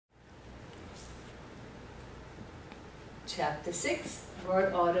Chapter 6,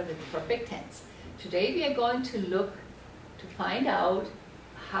 word order with perfect tense. Today we are going to look to find out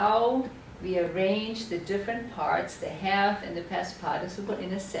how we arrange the different parts, the have and the past participle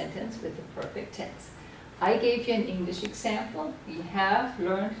in a sentence with the perfect tense. I gave you an English example. We have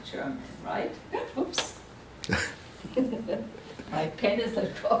learned German, right? Oops. My pen is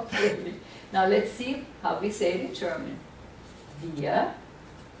not cooperating. Now let's see how we say it in German. Wir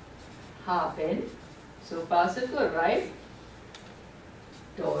haben, so far so good, right?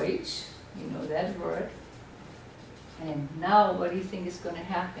 Deutsch, you know that word. And now what do you think is going to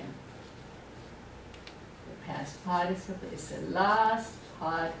happen? The past participle is the last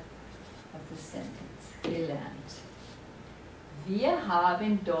part of the sentence. Gelernt. Wir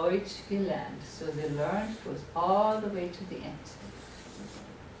haben Deutsch gelernt. So the learned goes all the way to the end.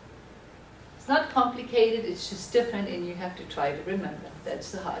 It's not complicated, it's just different and you have to try to remember.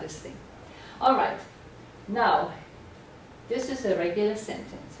 That's the hardest thing. All right, now this is a regular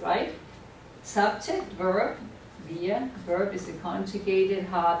sentence, right? Subject, verb, wir, verb is the conjugated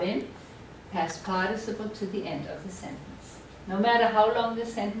haben, past participle to the end of the sentence. No matter how long the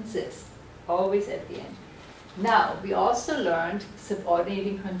sentence is, always at the end. Now, we also learned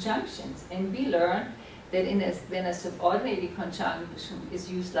subordinating conjunctions, and we learned that when a subordinating conjunction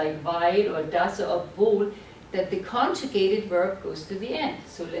is used like weil or das or obwohl, that the conjugated verb goes to the end.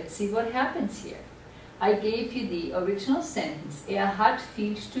 So let's see what happens here. I gave you the original sentence. Hat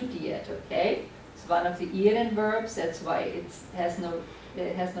viel studiert, okay? It's one of the ihren verbs, that's why it has no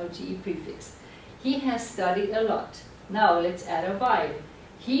GE prefix. He has studied a lot. Now let's add a weil.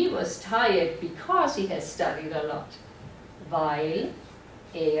 He was tired because he has studied a lot. Weil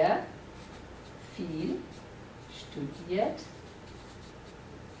viel studiert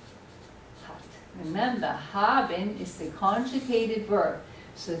hat. Remember, haben is the conjugated verb.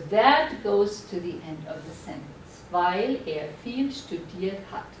 So that goes to the end of the sentence. Weil viel studiert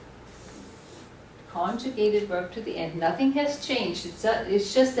hat. Conjugated verb to the end. Nothing has changed.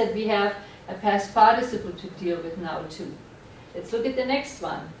 It's just that we have a past participle to deal with now too. Let's look at the next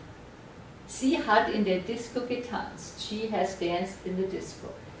one. Sie hat in der Disco getanzt. She has danced in the disco.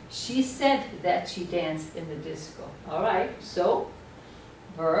 She said that she danced in the disco. All right, so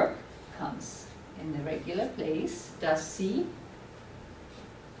verb comes in the regular place. Dass sie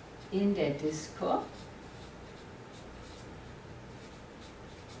in der Disco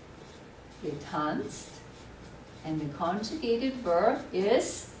getanzt. And the conjugated verb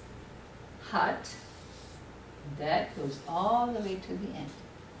is hat. That goes all the way to the end.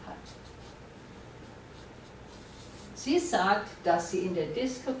 Hat. Sie sagt, dass sie in der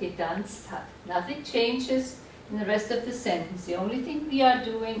Disco getanzt hat. Nothing changes in the rest of the sentence. The only thing we are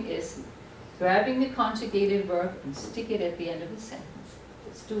doing is grabbing the conjugated verb and stick it at the end of the sentence.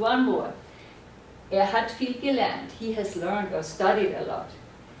 Let's do one more. Hat viel gelernt. He has learned or studied a lot.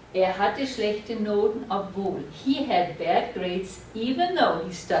 Hatte schlechte Noten, obwohl. He had bad grades, even though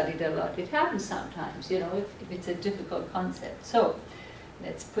he studied a lot. It happens sometimes, you know, if it's a difficult concept. So,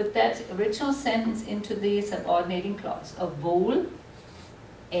 let's put that original sentence into the subordinating clause. Obwohl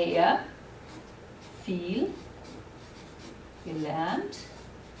viel gelernt.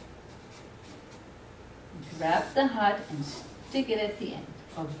 Grab the hat and stick it at the end.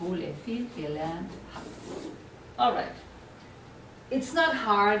 Obwohl viel gelernt hat. All right. It's not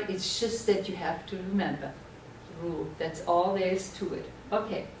hard, it's just that you have to remember the rule. That's all there is to it.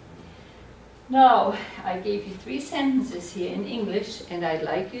 Okay. Now, I gave you 3 sentences here in English, and I'd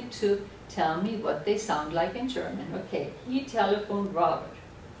like you to tell me what they sound like in German. Okay, he telephoned Robert.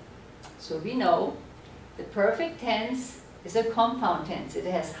 So we know the perfect tense is a compound tense. It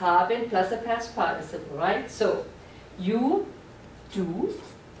has haben plus a past participle, right? So, you, du,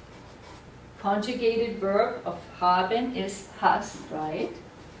 conjugated verb of haben is hast, right?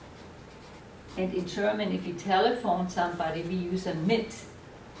 And in German, if you telephone somebody, we use a mit.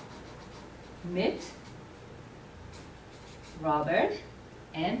 Mit, Robert,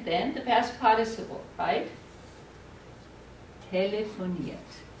 and then the past participle, right? Telefoniert.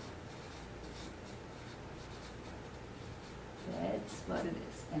 That's what it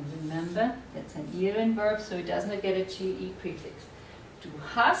is. And remember, that's an ihren verb, so it does not get a GE prefix. Du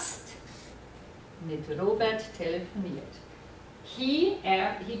hast mit Robert telefoniert. He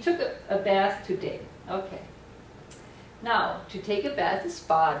took a bath today. Okay. Now, to take a bath is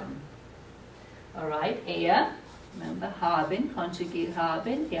baden. All right. Remember, haben, conjugate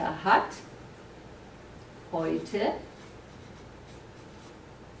haben. Hat heute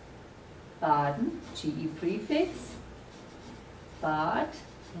baden, GE prefix, bad,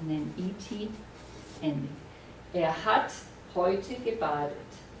 and then ET ending. Hat heute gebadet.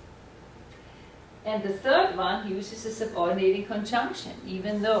 And the third one uses a subordinating conjunction,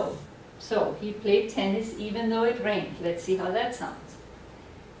 even though. So he played tennis even though it rained. Let's see how that sounds.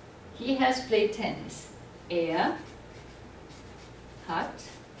 He has played tennis. Er hat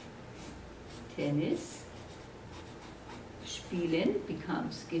Tennis spielen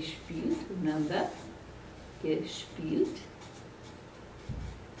becomes gespielt. Remember, gespielt.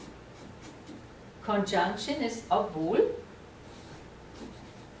 Conjunction is obwohl.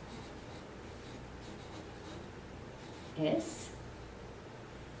 Es.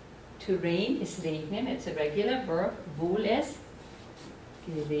 To rain is regnen. It's a regular verb. Wohl es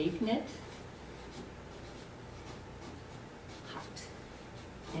geregnet hat.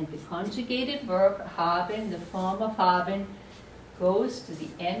 And the conjugated verb haben, the form of haben, goes to the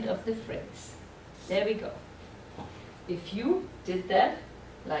end of the phrase. There we go. If you did that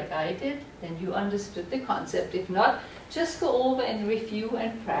like I did, then you understood the concept. If not, just go over and review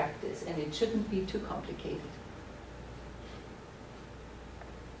and practice, and it shouldn't be too complicated.